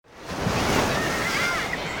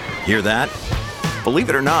Hear that?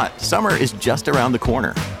 Believe it or not, summer is just around the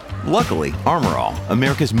corner. Luckily, Armor All,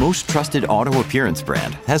 America's most trusted auto appearance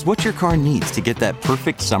brand, has what your car needs to get that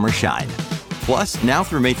perfect summer shine. Plus, now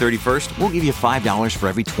through May 31st, we'll give you $5 for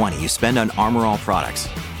every $20 you spend on Armor All products.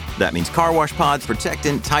 That means car wash pods,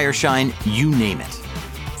 protectant, tire shine, you name it.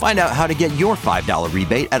 Find out how to get your $5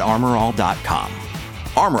 rebate at armorall.com.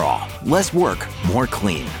 Armor All, less work, more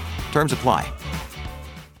clean. Terms apply.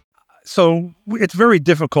 So it's very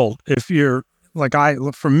difficult if you're like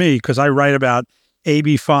for me, because I write about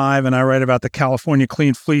AB5 and I write about the California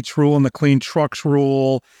Clean Fleets Rule and the Clean Trucks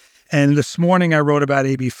Rule. And this morning I wrote about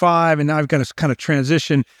AB5, and now I've got to kind of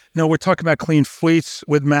transition. No, we're talking about clean fleets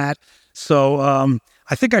with Matt. So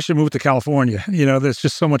I think I should move to California. You know, there's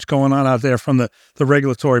just so much going on out there from the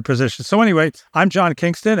regulatory position. So anyway, I'm John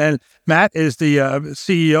Kingston, and Matt is the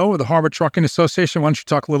CEO of the Harbor Trucking Association. Why don't you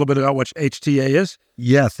talk a little bit about what HTA is?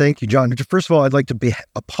 Yeah, thank you, John. First of all, I'd like to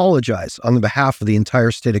apologize on the behalf of the entire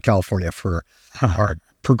state of California for our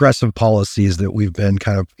progressive policies that we've been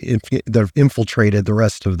that have infiltrated the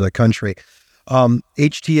rest of the country.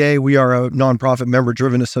 HTA, we are a nonprofit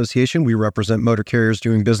member-driven association. We represent motor carriers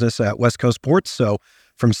doing business at West Coast ports, so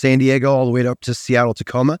from San Diego all the way up to Seattle,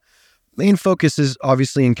 Tacoma. Main focus is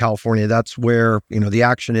obviously in California. That's where the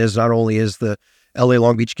action is. Not only is the LA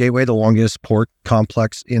Long Beach Gateway the longest port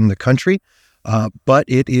complex in the country, but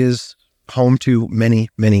it is home to many,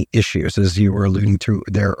 many issues, as you were alluding to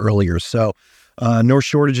there earlier. So no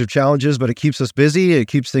shortage of challenges, but it keeps us busy. It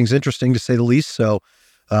keeps things interesting, to say the least. So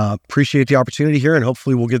appreciate the opportunity here, and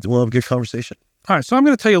hopefully we'll have a good conversation. All right, so I'm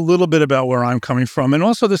going to tell you a little bit about where I'm coming from. And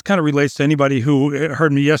also this kind of relates to anybody who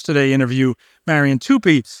heard me yesterday interview Marian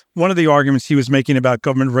Tupy. One of the arguments he was making about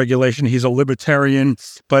government regulation, he's a libertarian,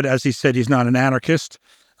 but as he said, he's not an anarchist.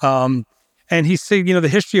 And he said, the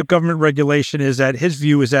history of government regulation is that his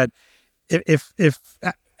view is that if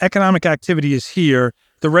economic activity is here,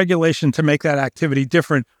 the regulation to make that activity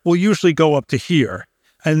different will usually go up to here.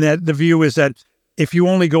 And that the view is that if you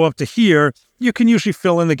only go up to here, you can usually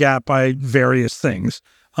fill in the gap by various things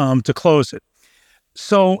to close it.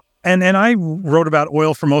 So, and I wrote about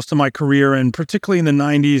oil for most of my career, and particularly in the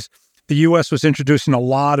 90s, the U.S. was introducing a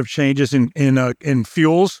lot of changes in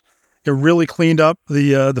fuels. It really cleaned up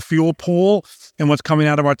the fuel pool, and what's coming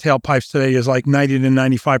out of our tailpipes today is like 90 to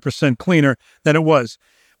 95% cleaner than it was.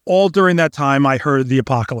 All during that time, I heard the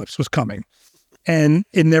apocalypse was coming, and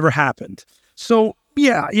it never happened. So,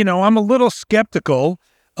 yeah, I'm a little skeptical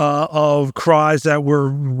of cries that we're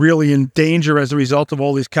really in danger as a result of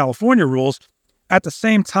all these California rules. At the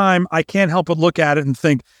same time, I can't help but look at it and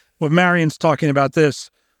think, when Marian's talking about this,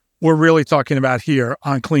 we're really talking about here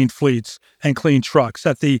on clean fleets and clean trucks,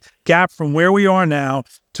 that the gap from where we are now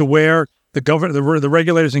to where the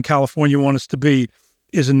regulators in California want us to be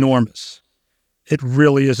is enormous. It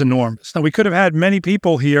really is enormous. Now, we could have had many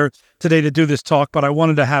people here today to do this talk, but I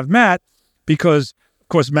wanted to have Matt because, of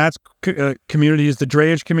course, Matt's community is the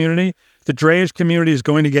drayage community. The drayage community is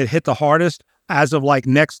going to get hit the hardest as of like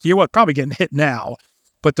next year. Well, probably getting hit now,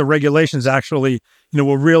 but the regulations actually,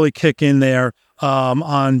 will really kick in there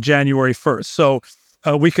on January 1st. So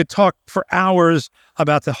we could talk for hours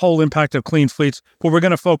about the whole impact of clean fleets, but we're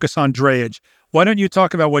going to focus on drayage. Why don't you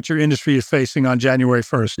talk about what your industry is facing on January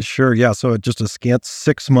 1st? Sure, yeah. So just a scant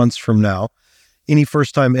 6 months from now, any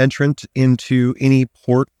first-time entrant into any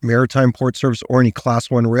port, maritime port service, or any Class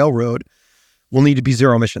 1 railroad will need to be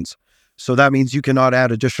zero emissions. So that means you cannot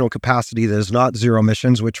add additional capacity that is not zero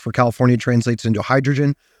emissions, which for California translates into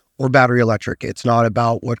hydrogen or battery electric. It's not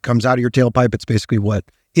about what comes out of your tailpipe. It's basically what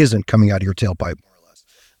isn't coming out of your tailpipe, more or less.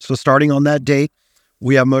 So starting on that date,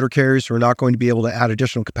 we have motor carriers who are not going to be able to add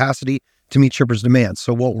additional capacity to meet shippers' demands.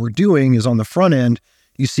 So what we're doing is on the front end,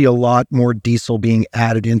 you see a lot more diesel being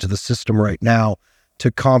added into the system right now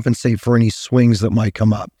to compensate for any swings that might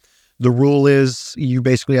come up. The rule is you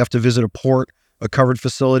basically have to visit a port, a covered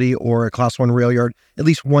facility, or a Class 1 rail yard at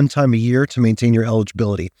least one time a year to maintain your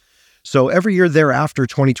eligibility. So every year thereafter,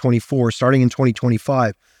 2024, starting in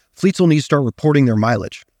 2025, fleets will need to start reporting their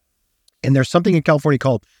mileage. And there's something in California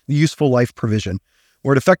called the useful life provision,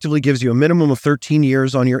 where it effectively gives you a minimum of 13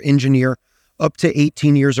 years on your engine year, up to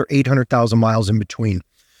 18 years or 800,000 miles in between.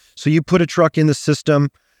 So you put a truck in the system,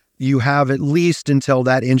 you have at least until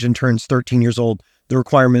that engine turns 13 years old. The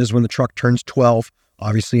requirement is when the truck turns 12.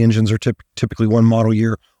 Obviously, engines are typically one model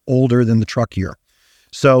year older than the truck year.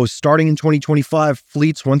 So starting in 2025,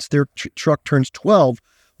 fleets, once their truck turns 12,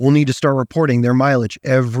 will need to start reporting their mileage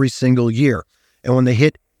every single year. And when they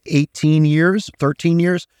hit 18 years, 13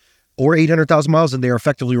 years, or 800,000 miles, then they are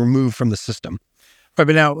effectively removed from the system.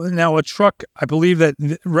 Right, but now a truck, I believe that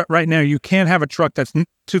right now you can't have a truck that's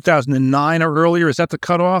 2009 or earlier. Is that the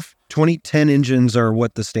cutoff? 2010 engines are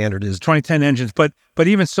what the standard is. 2010 engines. But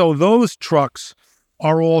even so, those trucks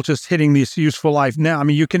are all just hitting this useful life now. I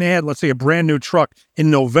mean, you can add, let's say, a brand new truck in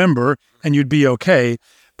November and you'd be okay.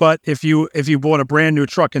 But if you bought a brand new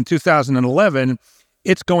truck in 2011,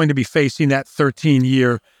 it's going to be facing that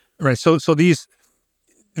 13-year, right? So these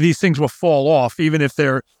things will fall off even if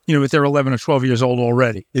they're 11 or 12 years old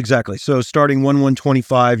already. Exactly. So starting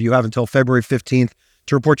 1/1/25, you have until February 15th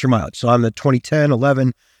to report your mileage. So on the 2010,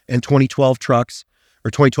 11, and 2012 trucks, or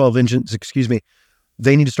 2012 engines,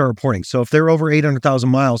 they need to start reporting. So if they're over 800,000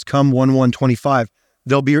 miles come 1/1/25,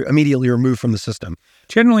 they'll be immediately removed from the system.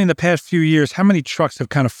 Generally, in the past few years, how many trucks have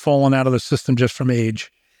kind of fallen out of the system just from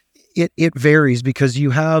age? It varies because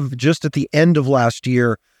you have, just at the end of last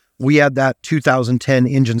year, we had that 2010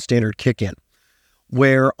 engine standard kick in,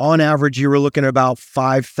 where on average you were looking at about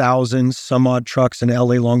 5,000 some odd trucks in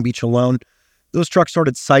LA Long Beach alone. Those trucks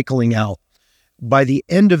started cycling out. By the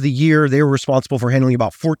end of the year, they were responsible for handling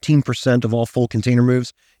about 14% of all full container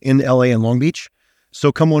moves in LA and Long Beach.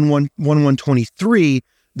 So come 1/1/23,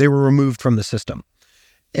 they were removed from the system.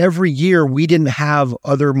 Every year, we didn't have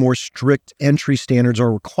other more strict entry standards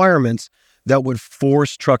or requirements that would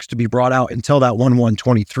force trucks to be brought out until that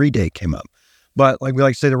 1/1/23 date came up. But like we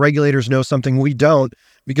like to say, the regulators know something we don't,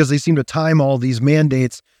 because they seem to time all these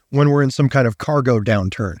mandates when we're in some kind of cargo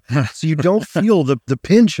downturn. So you don't feel the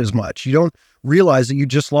pinch as much. You don't realize that you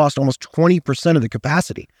just lost almost 20% of the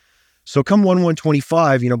capacity. So come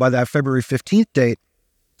 1/1/25, by that February 15th date,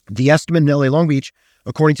 the estimate in LA Long Beach,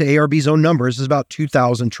 according to ARB's own numbers, is about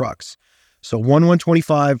 2,000 trucks. So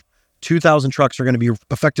 1/1/25, 2,000 trucks are going to be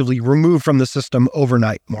effectively removed from the system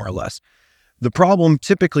overnight, more or less. The problem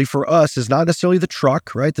typically for us is not necessarily the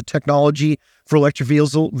truck, right? The technology for electric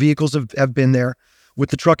vehicles have been there. With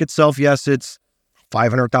the truck itself, yes, it's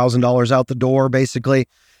 $500,000 out the door, basically,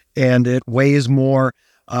 and it weighs more,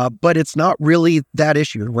 but it's not really that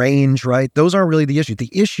issue. Range, right? Those aren't really the issue. The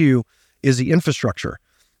issue is the infrastructure.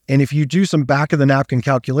 And if you do some back-of-the-napkin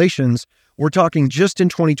calculations, we're talking just in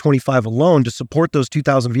 2025 alone, to support those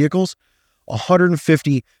 2,000 vehicles,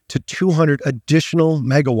 150 to 200 additional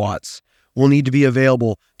megawatts will need to be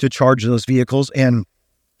available to charge those vehicles, and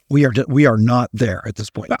we are not there at this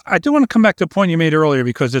point. I do want to come back to a point you made earlier,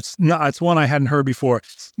 because it's one I hadn't heard before.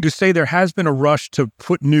 You say there has been a rush to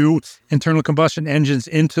put new internal combustion engines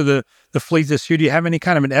into the fleet this year. Do you have any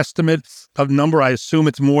kind of an estimate of number? I assume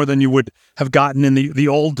it's more than you would have gotten in the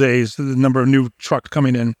old days, the number of new trucks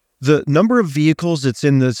coming in. The number of vehicles that's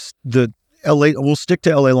in the LA, we'll stick to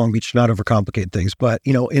LA Long Beach, not overcomplicate things, but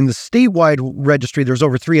in the statewide registry, there's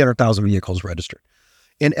over 300,000 vehicles registered.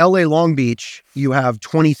 In LA Long Beach, you have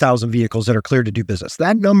 20,000 vehicles that are cleared to do business.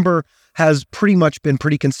 That number has pretty much been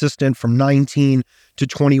pretty consistent from 19 to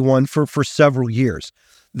 21 for several years.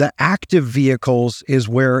 The active vehicles is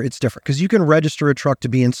where it's different, because you can register a truck to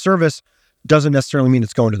be in service, doesn't necessarily mean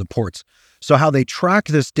it's going to the ports. So how they track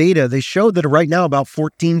this data, they show that right now about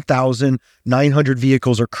 14,900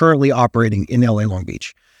 vehicles are currently operating in LA Long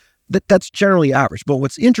Beach. That's generally average. But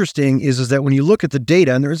what's interesting is that when you look at the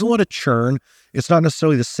data, and there's a lot of churn, it's not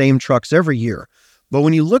necessarily the same trucks every year. But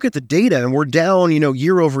when you look at the data, and we're down,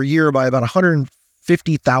 year over year by about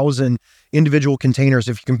 150,000 individual containers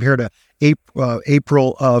if you compare to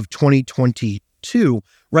April of 2022.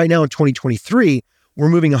 Right now in 2023, we're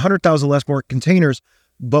moving 100,000 less more containers,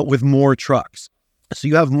 but with more trucks. So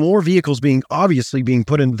you have more vehicles being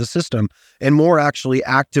put into the system, and more actually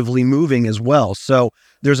actively moving as well. So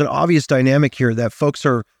there's an obvious dynamic here that folks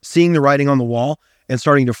are seeing the writing on the wall and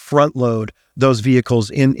starting to front load those vehicles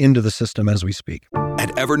into the system as we speak.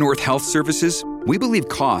 At Evernorth Health Services, we believe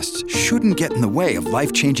costs shouldn't get in the way of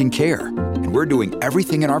life-changing care, and we're doing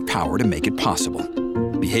everything in our power to make it possible.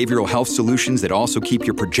 Behavioral health solutions that also keep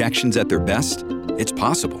your projections at their best? It's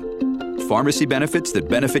possible. Pharmacy benefits that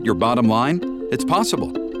benefit your bottom line? It's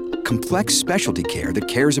possible. Complex specialty care that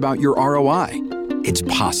cares about your ROI? It's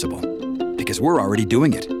possible. Because we're already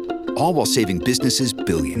doing it. All while saving businesses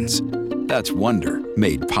billions. That's Wonder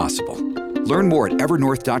made possible. Learn more at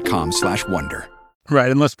evernorth.com/wonder. Right.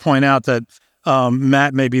 And let's point out that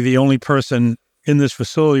Matt may be the only person in this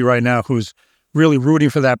facility right now who's really rooting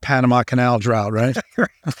for that Panama Canal drought, right?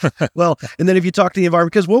 Well, and then if you talk to the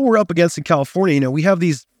environment, because what we're up against in California, we have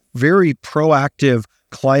these very proactive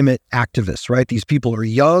climate activists, right? These people are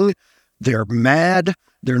young, they're mad,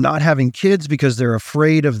 they're not having kids because they're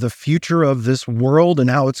afraid of the future of this world and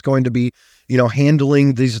how it's going to be,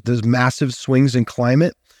 handling these massive swings in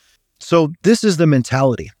climate. So this is the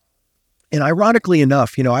mentality. And ironically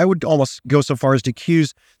enough, I would almost go so far as to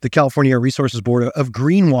accuse the California Air Resources Board of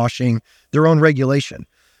greenwashing their own regulation,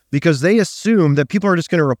 because they assume that people are just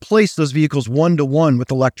going to replace those vehicles one-to-one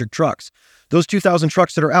with electric trucks. Those 2,000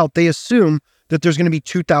 trucks that are out, they assume that there's going to be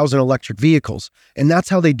 2,000 electric vehicles. And that's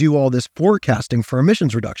how they do all this forecasting for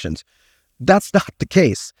emissions reductions. That's not the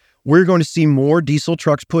case. We're going to see more diesel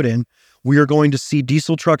trucks put in. We are going to see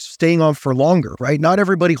diesel trucks staying on for longer, right? Not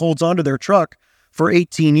everybody holds onto their truck for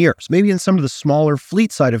 18 years, maybe in some of the smaller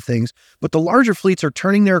fleet side of things, but the larger fleets are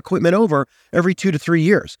turning their equipment over every 2 to 3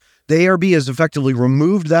 years. The ARB has effectively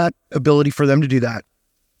removed that ability for them to do that,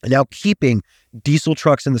 and now keeping diesel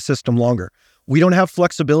trucks in the system longer. We don't have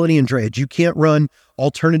flexibility in drayage. You can't run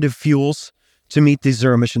alternative fuels to meet these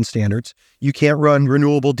zero emission standards. You can't run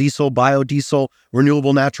renewable diesel, biodiesel,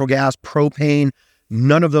 renewable natural gas, propane.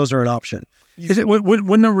 None of those are an option.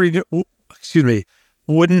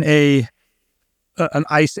 Wouldn't an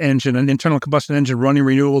ICE engine, an internal combustion engine running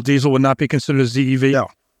renewable diesel would not be considered a ZEV?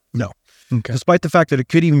 No. Okay. Despite the fact that it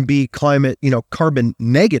could even be climate, carbon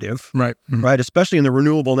negative, right? Mm-hmm. Right? Especially in the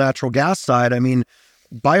renewable natural gas side. I mean,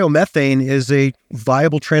 biomethane is a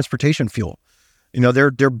viable transportation fuel.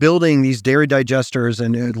 They're building these dairy digesters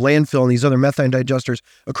and landfill and these other methane digesters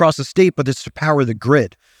across the state, but it's to power the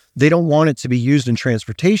grid. They don't want it to be used in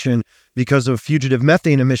transportation because of fugitive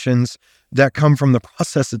methane emissions that come from the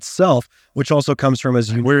process itself, which also comes from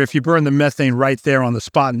where if you burn the methane right there on the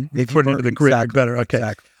spot and put it into the grid, exactly, better. Okay.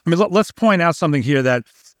 Exactly. I mean, let's point out something here that,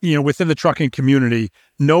 within the trucking community,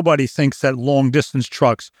 nobody thinks that long distance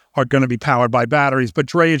trucks are going to be powered by batteries, but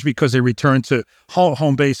drayage, because they return to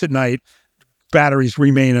home base at night, batteries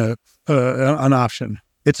remain an option.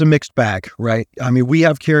 It's a mixed bag, right? I mean, we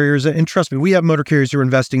have carriers, and trust me, we have motor carriers who are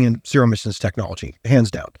investing in zero emissions technology, hands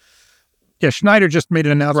down. Yeah, Schneider just made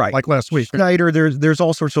an announcement like last week. Schneider, there's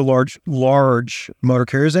all sorts of large motor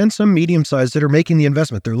carriers and some medium-sized that are making the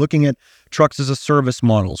investment. They're looking at trucks as a service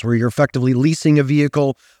models where you're effectively leasing a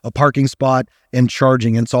vehicle, a parking spot, and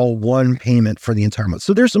charging, and it's all one payment for the entire month.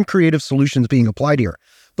 So there's some creative solutions being applied here.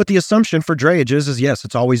 But the assumption for drayage is yes,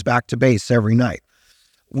 it's always back to base every night.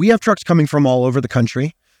 We have trucks coming from all over the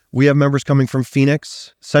country. We have members coming from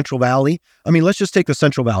Phoenix, Central Valley. I mean, let's just take the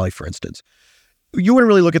Central Valley, for instance. You wouldn't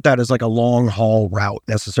really look at that as like a long haul route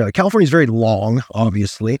necessarily. California is very long,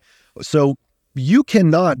 obviously. So you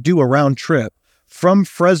cannot do a round trip from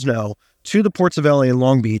Fresno to the ports of LA and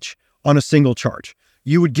Long Beach on a single charge.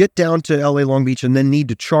 You would get down to LA, Long Beach, and then need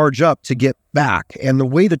to charge up to get back. And the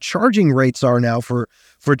way the charging rates are now for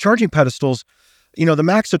charging pedestals, the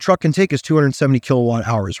max a truck can take is 270 kilowatt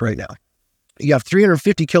hours right now. You have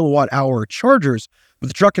 350 kilowatt hour chargers, but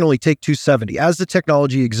the truck can only take 270 as the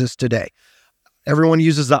technology exists today. Everyone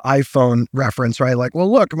uses the iPhone reference, right? Like,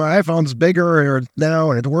 well, look, my iPhone's bigger now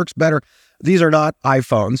and it works better. These are not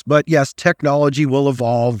iPhones, but yes, technology will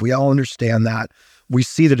evolve. We all understand that. We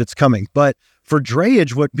see that it's coming. But for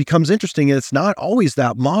drayage, what becomes interesting is it's not always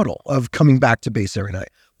that model of coming back to base every night.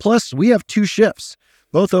 Plus, we have 2 shifts.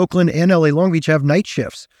 Both Oakland and LA Long Beach have night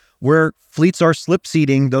shifts where fleets are slip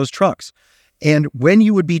seating those trucks. And when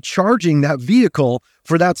you would be charging that vehicle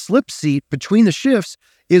for that slip seat between the shifts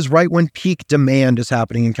is right when peak demand is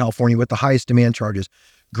happening in California with the highest demand charges.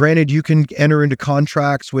 Granted, you can enter into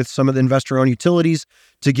contracts with some of the investor-owned utilities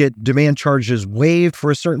to get demand charges waived for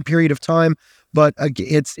a certain period of time, but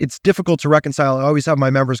it's difficult to reconcile. I always have my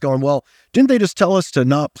members going, well, didn't they just tell us to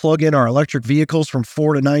not plug in our electric vehicles from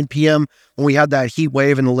 4 to 9 p.m. when we had that heat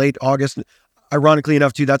wave in the late August? Ironically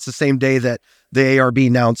enough, too, that's the same day that the ARB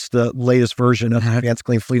announced the latest version of Advanced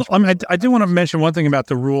Clean Fleet. Well, I do want to mention one thing about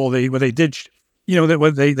the rule. They did,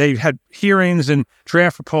 they had hearings and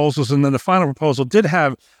draft proposals, and then the final proposal did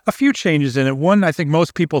have a few changes in it. One I think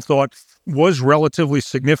most people thought was relatively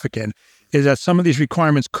significant is that some of these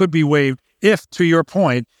requirements could be waived if, to your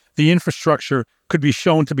point, the infrastructure could be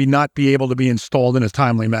shown to not be able to be installed in a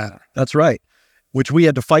timely manner. That's right, which we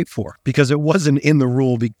had to fight for because it wasn't in the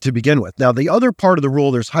rule to begin with. Now, the other part of the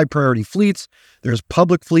rule, there's high priority fleets, there's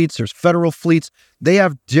public fleets, there's federal fleets. They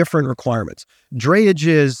have different requirements. Drayage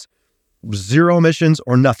is zero emissions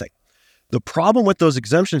or nothing. The problem with those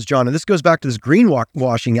exemptions, John, and this goes back to this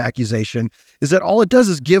greenwashing accusation, is that all it does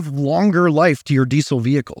is give longer life to your diesel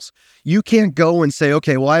vehicles. You can't go and say,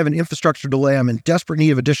 okay, well, I have an infrastructure delay. I'm in desperate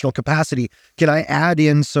need of additional capacity. Can I add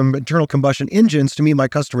in some internal combustion engines to meet my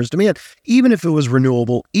customers' demand? Even if it was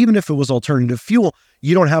renewable, even if it was alternative fuel,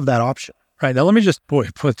 you don't have that option. Right. Now, let me just,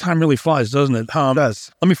 time really flies, doesn't it? It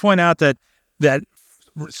does. Let me point out that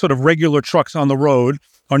sort of regular trucks on the road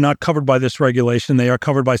are not covered by this regulation. They are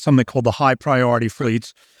covered by something called the high priority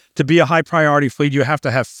fleets. To be a high priority fleet, you have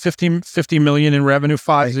to have 50 million in revenue,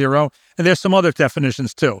 50, and there's some other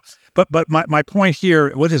definitions too. But my point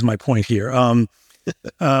here, what is my point here?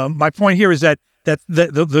 My point here is that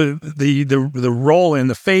the roll in,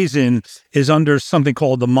 the phase in is under something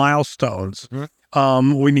called the milestones.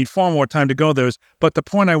 We need far more time to go those. But the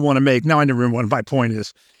point I want to make, now I never remember what my point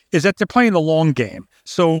is that they're playing the long game.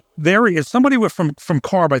 So there is somebody from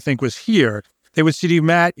CARB, I think, was here. They would say to you,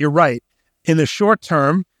 Matt, you're right. In the short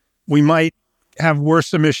term, we might have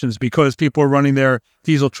worse emissions because people are running their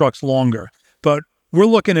diesel trucks longer. But we're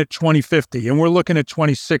looking at 2050 and we're looking at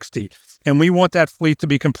 2060. And we want that fleet to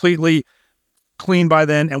be completely clean by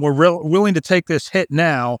then. And we're willing to take this hit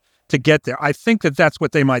now to get there. I think that's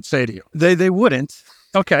what they might say to you. They wouldn't.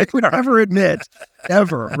 Okay. They would never admit,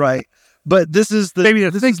 ever, right? But this is the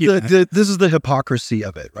this is the hypocrisy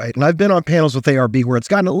of it, right? And I've been on panels with ARB where it's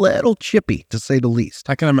gotten a little chippy, to say the least.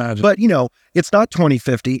 I can imagine. But, it's not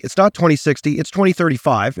 2050, it's not 2060, it's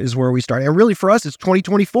 2035 is where we start. And really for us, it's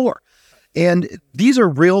 2024. And these are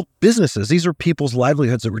real businesses. These are people's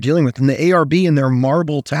livelihoods that we're dealing with. And the ARB in their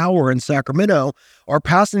marble tower in Sacramento are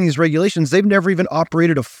passing these regulations. They've never even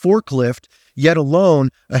operated a forklift, yet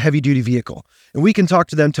alone a heavy-duty vehicle. And we can talk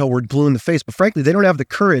to them till we're blue in the face, but frankly, they don't have the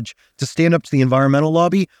courage to stand up to the environmental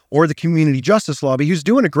lobby or the community justice lobby, who's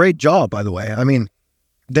doing a great job, by the way. I mean,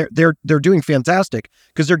 they're doing fantastic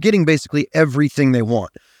because they're getting basically everything they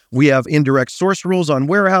want. We have indirect source rules on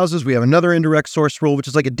warehouses. We have another indirect source rule, which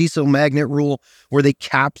is like a diesel magnet rule, where they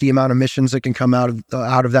cap the amount of emissions that can come out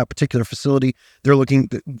of that particular facility. They're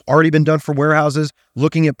already been done for warehouses,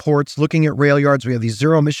 looking at ports, looking at rail yards. We have these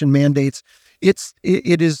zero emission mandates. It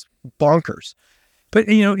is bonkers. But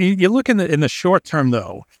you look in the short term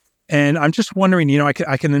though, and I'm just wondering. I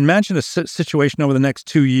can imagine a situation over the next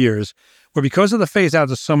 2 years where, because of the phase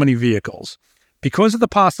out of so many vehicles, because of the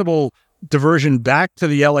possible diversion back to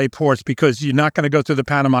the LA ports, because you're not going to go through the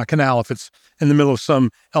Panama Canal if it's in the middle of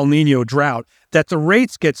some El Nino drought, that the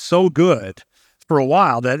rates get so good for a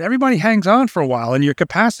while that everybody hangs on for a while, and your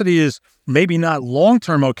capacity is maybe not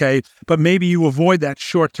long-term okay, but maybe you avoid that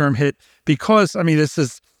short-term hit because, this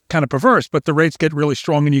is kind of perverse, but the rates get really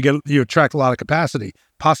strong and you attract a lot of capacity.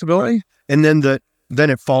 Possibility? And then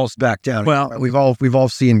it falls back down. Well, we've all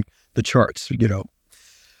seen the charts,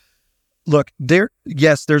 Look,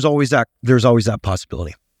 there's always that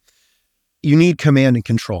possibility. You need command and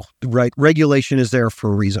control, right? Regulation is there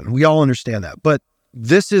for a reason. We all understand that. But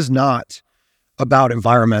this is not about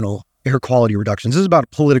environmental air quality reductions. This is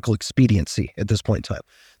about political expediency at this point in time.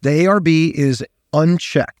 The ARB is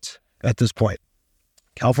unchecked at this point.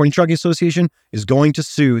 California Trucking Association is going to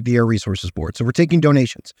sue the Air Resources Board. So we're taking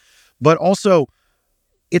donations. But also,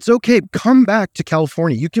 it's okay. Come back to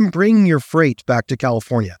California. You can bring your freight back to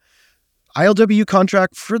California. ILWU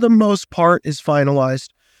contract, for the most part, is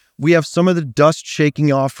finalized. We have some of the dust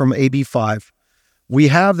shaking off from AB5. We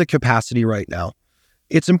have the capacity right now.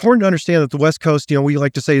 It's important to understand that the West Coast, we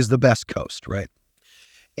like to say is the best coast, right?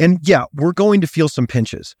 And yeah, we're going to feel some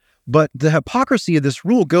pinches. But the hypocrisy of this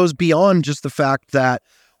rule goes beyond just the fact that,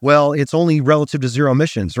 well, it's only relative to zero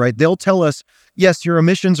emissions, right? They'll tell us, yes, your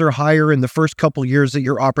emissions are higher in the first couple years that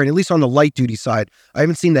you're operating, at least on the light duty side. I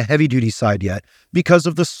haven't seen the heavy duty side yet because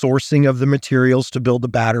of the sourcing of the materials to build the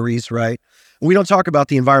batteries, right? We don't talk about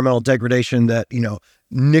the environmental degradation that,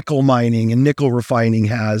 nickel mining and nickel refining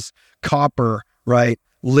has, copper, right?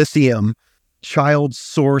 Lithium,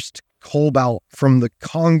 child-sourced cobalt from the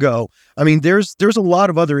Congo. There's a lot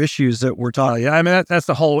of other issues that we're talking. That's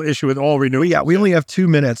the whole issue with all renewable. Yeah, we only have 2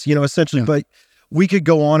 minutes, essentially, but we could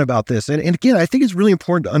go on about this. And again, I think it's really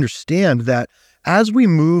important to understand that as we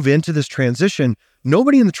move into this transition,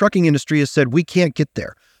 nobody in the trucking industry has said we can't get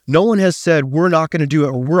there. No one has said we're not going to do it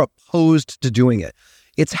or we're opposed to doing it.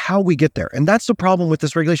 It's how we get there. And that's the problem with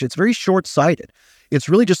this regulation. It's very short-sighted. It's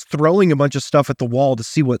really just throwing a bunch of stuff at the wall to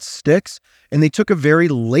see what sticks. And they took a very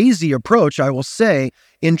lazy approach, I will say,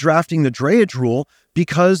 in drafting the drayage rule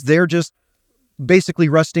because they're just basically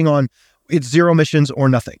resting on it's zero emissions or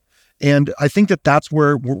nothing. And I think that that's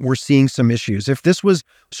where we're seeing some issues. If this was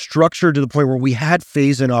structured to the point where we had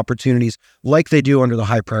phase-in opportunities like they do under the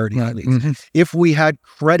high priority fleets, if we had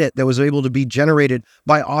credit that was able to be generated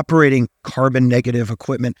by operating carbon negative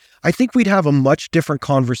equipment, I think we'd have a much different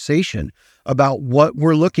conversation about what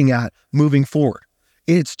we're looking at moving forward.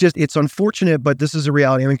 It's unfortunate, but this is a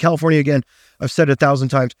reality. California, again, I've said it 1,000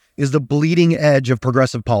 times, is the bleeding edge of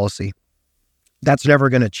progressive policy. That's never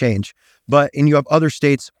going to change. And you have other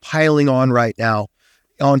states piling on right now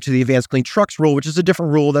onto the Advanced Clean Trucks rule, which is a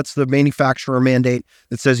different rule. That's the manufacturer mandate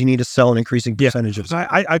that says you need to sell an increasing percentage of.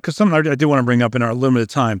 Because something I do want to bring up in our limited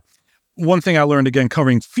time. One thing I learned, again,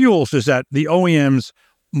 covering fuels, is that the OEMs,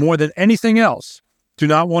 more than anything else, do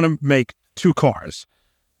not want to make 2 cars,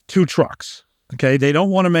 2 trucks, Okay, they don't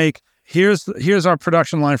want to make, here's our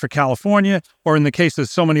production line for California, or in the case of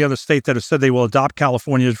so many other states that have said they will adopt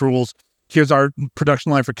California's rules, here's our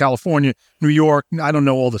production line for California, New York, I don't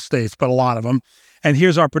know all the states, but a lot of them, and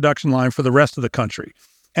here's our production line for the rest of the country.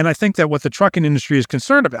 And I think that what the trucking industry is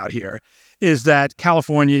concerned about here is that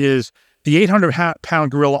California is the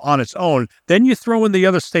 800-pound gorilla on its own. Then you throw in the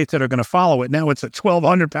other states that are going to follow it. Now it's a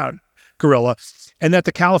 1,200-pound gorilla, and that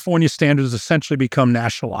the California standards essentially become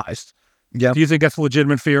nationalized. Yeah. Do you think that's a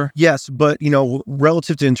legitimate fear? Yes, but,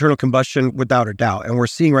 relative to internal combustion, without a doubt. And we're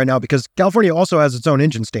seeing right now, because California also has its own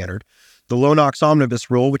engine standard, the low NOx omnibus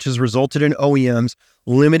rule, which has resulted in OEMs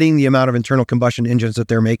limiting the amount of internal combustion engines that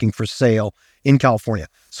they're making for sale in California.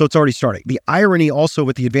 So it's already starting. The irony also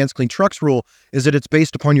with the Advanced Clean Trucks rule is that it's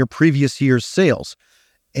based upon your previous year's sales.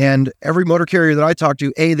 And every motor carrier that I talk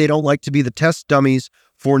to, A, they don't like to be the test dummies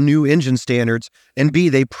for new engine standards, and B,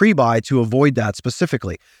 they pre-buy to avoid that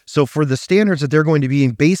specifically. So for the standards that they're going to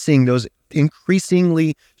be basing those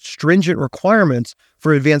increasingly stringent requirements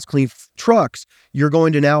for advanced clean trucks, you're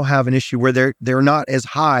going to now have an issue where they're not as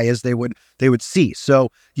high as they would see. So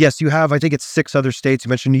yes, you have, I think it's 6 other states. You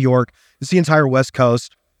mentioned New York. It's the entire West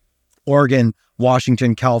Coast, Oregon,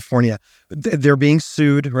 Washington, California. They're being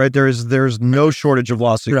sued, right? There's no shortage of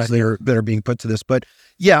lawsuits that are being put to this. But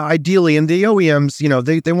yeah, ideally, and the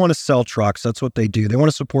OEMs, they want to sell trucks. That's what they do. They want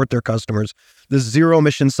to support their customers. The zero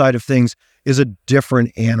emission side of things is a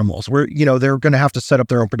different animal. Where, they're going to have to set up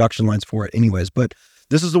their own production lines for it anyways. But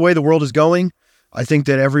this is the way the world is going. I think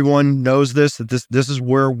that everyone knows this, that this is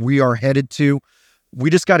where we are headed to. We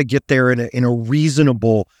just got to get there in a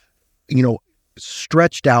reasonable,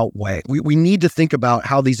 stretched out way. We need to think about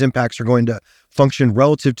how these impacts are going to function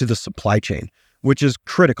relative to the supply chain, which is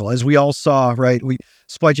critical. As we all saw, right?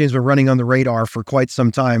 Supply chain's been running on the radar for quite some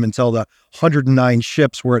time until the 109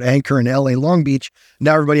 ships were at anchor in LA Long Beach.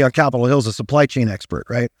 Now everybody on Capitol Hill is a supply chain expert,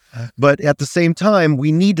 right? But at the same time,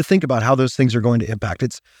 we need to think about how those things are going to impact.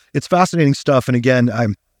 It's fascinating stuff. And again,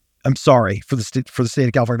 I'm sorry for the state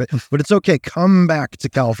of California, but it's okay. Come back to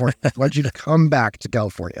California. I want you to come back to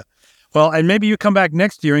California. Well, and maybe you come back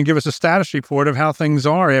next year and give us a status report of how things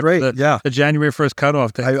are after the January 1st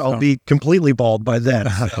cutoff date. I'll be completely bald by then.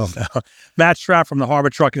 Matt Strapp from the Harbor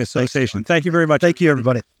Trucking Association. Thank you very much. Thank you,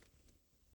 everybody.